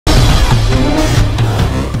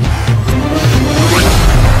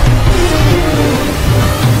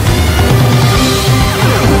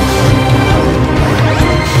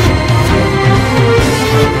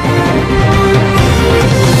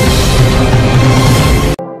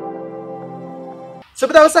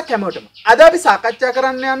සුබ දවසක් හැමෝටම. අද අපි සාකච්ඡා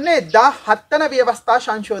කරන්න යන්නේ 17 වන ව්‍යවස්ථා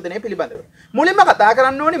සංශෝධනය පිළිබඳව. මුලින්ම කතා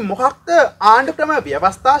කරන්න ඕනේ මොකක්ද ආණ්ඩු ක්‍රම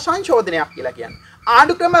ව්‍යවස්ථා සංශෝධනයක් කියලා කියන්නේ.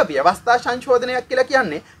 ආණ්ඩු ක්‍රම ව්‍යවස්ථා සංශෝධනයක් කියලා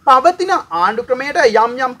කියන්නේ පවතින ආණ්ඩු ක්‍රමයට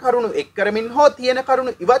යම් යම් කරුණු එක් කරමින් හෝ තියෙන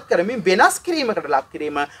කරුණු ඉවත් කරමින් වෙනස් කිරීමකට ලක්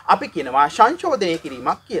කිරීම අපි කියනවා සංශෝධනය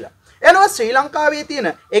කිරීමක් කියලා. එනවා ශ්‍රී ලංකාවේ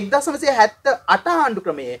තියෙන 1978 ආණ්ඩු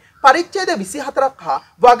ක්‍රමයේ පරිච්ඡේද 24ක් හා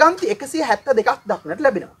වගන්ති 172ක් දක්නට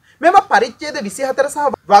ලැබෙනවා. මෙම පරිච්ඡේද 24 සහ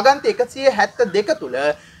වගන්ති 172 තුල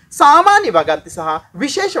සාමාන්‍ය වගන්ති සහ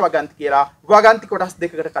විශේෂ වගන්ති කියලා වගන්ති කොටස්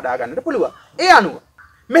දෙකකට කඩා ගන්නට පුළුවන්. ඒ අනුව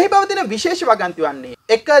මෙහි පවතින විශේෂ වගන්ති වන්නේ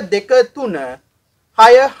 1 2 3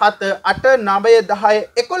 6 7 8 9 10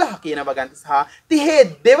 11 කියන වගන්ති සහ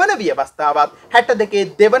 30 දෙවන ව්‍යවස්ථාවත් 62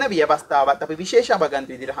 දෙවන ව්‍යවස්ථාවත් අපි විශේෂ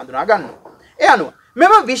වගන්ති විදිහට හඳුනා ගන්නවා. ඒ අනුව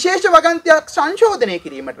මෙම විශේෂ වගන්තියක් සංශෝධනය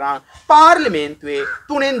කිරීමට නම් පාර්ලිමේන්තුවේ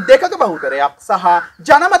 3/2ක බහුතරයක් සහ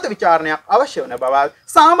ජනමත විචාරණයක් අවශ්‍ය වන බවත්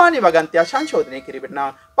සාමාන්‍ය වගන්තියක් සංශෝධනය කිරීමට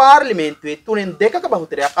නම් පාර්ලිමේන්තුවේ 3/2ක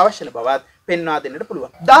බහුතරයක් අවශ්‍ය වන බවත් පෙන්වා දෙන්නට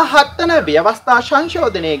පුළුවන්. 17 වන ව්‍යවස්ථා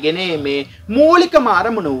සංශෝධනය ගෙනීමේ මූලිකම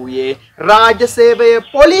අරමුණ වූයේ රාජ්‍ය සේවය,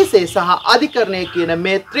 පොලිසිය සහ අධිකරණය කියන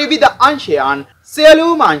මේ ත්‍රිවිධ අංශයන්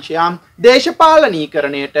සියලුම අංශයන්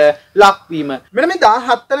දේශපාලනීකරණයට ලක්වීම. මෙන්න මේ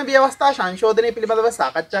 17 වන ව්‍යවස්ථා සංශෝධනය පිළිබඳව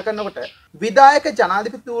සාකච්ඡා කරනකොට විධායක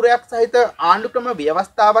ජනාධිපතිවරයෙක් සහිත ආණ්ඩු ක්‍රම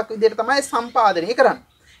ව්‍යවස්ථාවක් විදිහට තමයි සම්පාදනය කරන්නේ.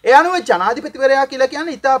 ඒ අනුව ජනාධිපතිවරයා කියලා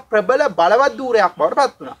කියන්නේ ඉතා ප්‍රබල බලවත් ධූරයක් බවට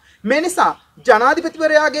පත් වුණා. මේ නිසා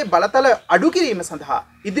ජනාධිපතිවරයාගේ බලතල අඩු කිරීම සඳහා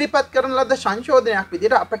ඉදිරිපත් කරන ලද සංශෝධනයක්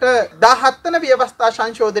විදිහට අපට 17 වන ව්‍යවස්ථා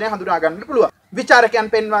සංශෝධනය හඳුනා ගන්නට පුළුවන්. විචාරකයන්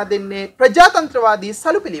පෙන්වා දෙන්නේ ප්‍රජාතන්ත්‍රවාදී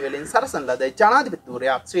සලුපිළිවෙලින් සරසන ලද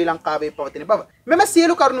ජනාධිපතිවරයා ශ්‍රී ලංකාවේ පවතින බව. මෙම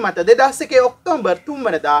සියලු කරුණු මත 2001 ඔක්තෝබර් 3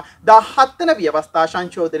 වෙනිදා 17 වන ව්‍යවස්ථා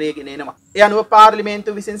සංශෝධනය ගෙන එනවා. ඒ අනුව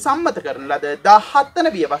පාර්ලිමේන්තුව විසින් සම්මත කරන ලද 17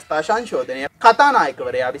 වන ව්‍යවස්ථා සංශෝධනය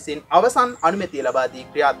කතානායකවරයා විසින් අවසන් අනුමැතිය ලබා දී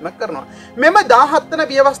ක්‍රියාත්මක කරනවා. මෙම 17 වන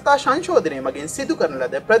ව්‍යවස්ථා සංශෝධනය මගින් සිදු කරන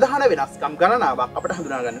ලද ප්‍රධාන වෙනස්කම් ගණනාවක් අපට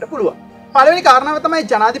හඳුනා ගන්නට පුළුවන්. පළවෙනි කාරණාව තමයි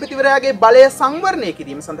ජනාධිපතිවරයාගේ බලය සංවර්ණය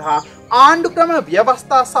කිරීම සඳහා ආණ්ඩු ක්‍රම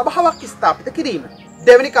ව්‍යවස්ථා සභාවක් ස්ථාපිත කිරීම.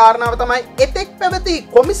 දෙවෙනි කාරණාව තමයි එතෙක් පැවති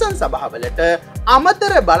කොමිසන් සභාවලට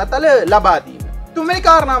අමතර බලතල ලබා දීම. තුන්වෙනි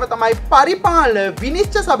කාරණාව තමයි පරිපාලන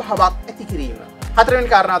විනිශ්චය සභාවක් ඇති කිරීම.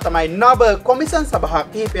 හතරවෙනි කාරණාව තමයි නව කොමිසන් සභා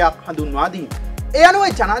කිහිපයක් හඳුන්වා දීම. ඒ අනුව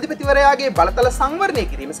ජනාධිපතිවරයාගේ බලතල සංවර්ණය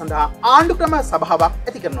කිරීම සඳහා ආණ්ඩු ක්‍රම සභාවක්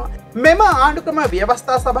ඇති කරනවා. මෙම ආණ්ඩු ක්‍රම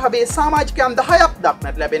ව්‍යවස්ථා සභාවේ සමාජිකයන් 10ක්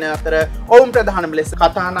දක්නට ලැබෙන අතර ඔවුන් ප්‍රධානම ලෙස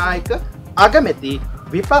කතානායක, අගමැති,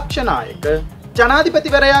 විපක්ෂ නායක,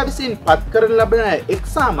 ජනාධිපතිවරයා විසින් පත් කරන ලබන එක්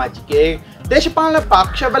සමාජිකයෙක්, දේශපාලන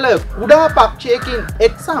පක්ෂවල කුඩා පක්ෂයකින්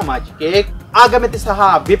එක් සමාජිකයෙක්, ආගමැති සහ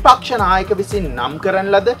විපක්ෂ නායක විසින් නම් කරන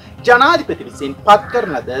ලද ජනාධිපති විසින් පත්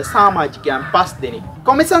කරන ලද සමාජිකයන් 5 දෙනෙක්.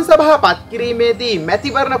 කොමිසන් සභාව පත් කිරීමේදී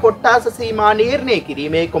මැතිවරණ කොට්ටාස සීමා නිර්ණය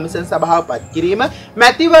කිරීමේ කොමිසන් සභාව පත් කිරීම,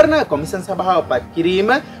 මැතිවරණ කොමිසන් සභාව පත්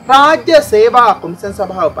කිරීම, රාජ්‍ය සේවා කොමිසන්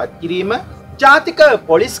සභාව පත් කිරීම, ජාතික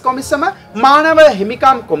පොලිස් කොමිසම, මානව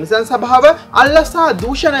හිමිකම් කොමිසන් සභාව, අල්ලසා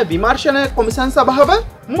දූෂණ විමර්ශන කොමිසන් සභාව,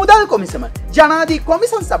 මුදල් කොමිසම, ජනාධි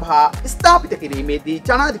කොමිසන් සභා ස්ථාපිත කිරීමේදී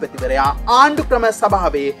ජනාධිපතිවරයා ආණ්ඩු ක්‍රම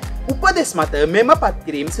සභාවේ උපදෙස් මත මෙම පත්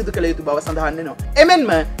කිරීම සිදු කළ යුතු බව සඳහන් වෙනවා.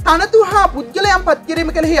 එමෙන්ම තනතුරු හා පුද්ගලයන් පත්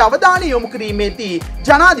කිරීම කෙරෙහි අවධානය යොමු කිරීමේදී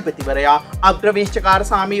ජනාධිපතිවරයා අග්‍රවේශකාර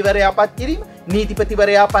සාමීවරයා පත් කිරීම,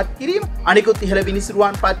 නීතිපතිවරයා පත් කිරීම, අනිකුත් ඉහළ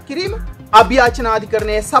විනිසුරුවන් පත් කිරීම,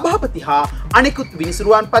 අභ්‍යාචනාධිකරණයේ සභාපති හා අනිකුත්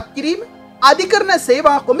විනිසුරුවන් පත් කිරීම, අධිකරණ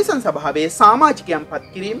සේවා කොමිසන් සභාවේ සමාජිකයන්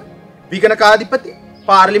පත් කිරීම, විගණකාධිපති,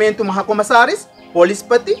 පාර්ලිමේන්තු මහ කොමසාරිස්,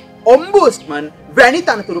 පොලිස්පති, ඔම්බුස්මන් වැනි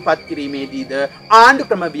තනතුරු පත් කිරීමේදීද ආණ්ඩු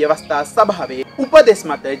ක්‍රම ව්‍යවස්ථා සභාවේ උපදෙස්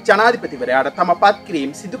මත ජනාධිපතිවරයාට තම පත්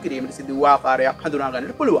කිරීම සිදු කිරීමට සිදු වූ ආකාරයක් හඳුනා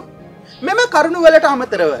ගන්නට පුළුවන්. මෙම කරුණු වලට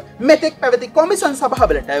අමතරව මෙතෙක් පැවති කොමිසන්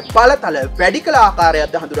සභාවලට බලතල වැඩි කළ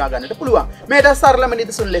ආකාරයක්ද හඳුනා ගන්නට පුළුවන්. මේට සරලම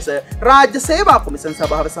නිදසුන් ලෙස රාජ්‍ය සේවා කොමිසන්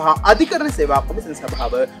සභාව සහ අධිකරණ සේවා කොමිසන්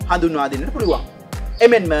සභාව හඳුන්වා දෙන්නට පුළුවන්.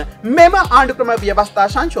 එමෙන්ම මෙම ආණ්ඩු ක්‍රම ව්‍යවස්ථා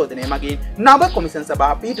සංශෝධනය මගින් නව කොමිසන්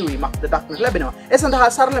සභා පිහිටුවීමක්ද දක්නට ලැබෙනවා. ඒ සඳහා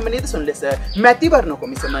සරලම නිදසුන් ලෙස මැතිවරණ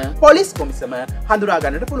කොමිසම, පොලිස් කොමිසම හඳුනා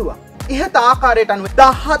ගන්නට පුළුවන්. ඉහත ආකාරයට අනුව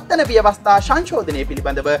 17 වන ව්‍යවස්ථා සංශෝධනය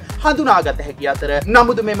පිළිබඳව හඳුනාගත හැකි අතර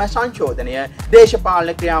නමුදු මෙම සංශෝධනය දේශපාලන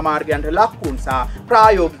ක්‍රියාමාර්ගයන්ට ලක් වූ නිසා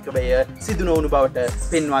ප්‍රායෝගිකවය සිදු නොවුණු බවට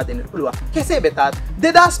පෙන්වා දෙන්නට පුළුවන්. කෙසේ වෙතත්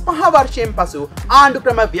 2005 වර්ෂයෙන් පසු ආණ්ඩු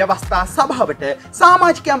ක්‍රම ව්‍යවස්ථා සභාවට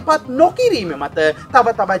සමාජිකයන් පත් නොකිරීම මත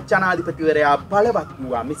තව තවත් ජනාධිපතිවරයා බලවත්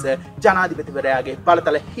වූවා මිස ජනාධිපතිවරයාගේ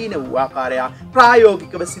බලතල හීන වූ ආකාරය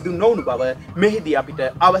ප්‍රායෝගිකව සිදු නොවුණු බව මෙහිදී අපිට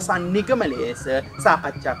අවසන් නිගමනය ලෙස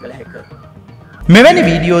සාකච්ඡා කළ හැකියි. මෙවැනි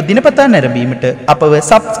වීඩියෝ දිනපතා නැරඹීමට අපව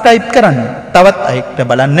සබ්ස්ක්‍රයිබ් කරන්න. තවත් අයෙක්ට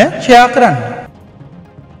බලන්න ෂෙයා කරන්න.